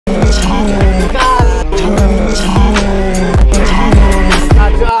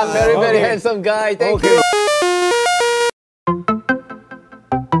handsome guy. Thank you.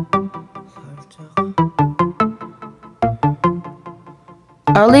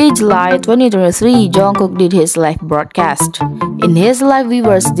 Early July 2023, Jungkook did his live broadcast. In his live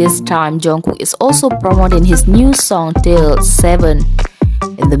viewers this time, Jungkook is also promoting his new song Till 7.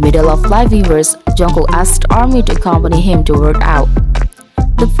 In the middle of live viewers, Jungkook asked ARMY to accompany him to work out.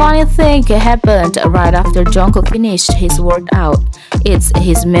 The funny thing happened right after Jungkook finished his workout. It's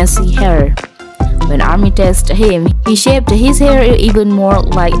his messy hair. When ARMY texted him, he shaped his hair even more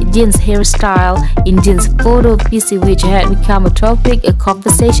like Jin's hairstyle in Jin's photo PC, which had become a topic of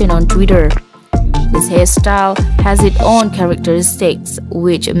conversation on Twitter. This hairstyle has its own characteristics,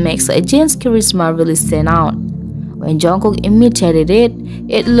 which makes Jin's charisma really stand out. When Jungkook imitated it,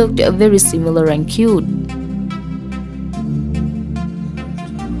 it looked very similar and cute.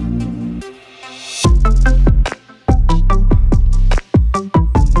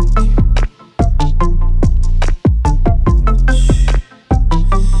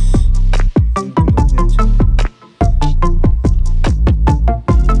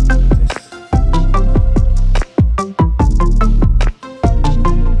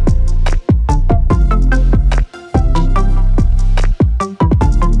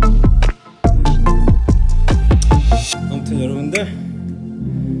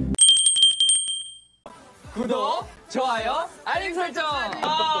 구독, 좋아요, 알림 설정.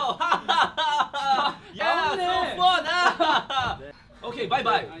 야, so fun. Okay, bye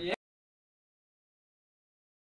bye.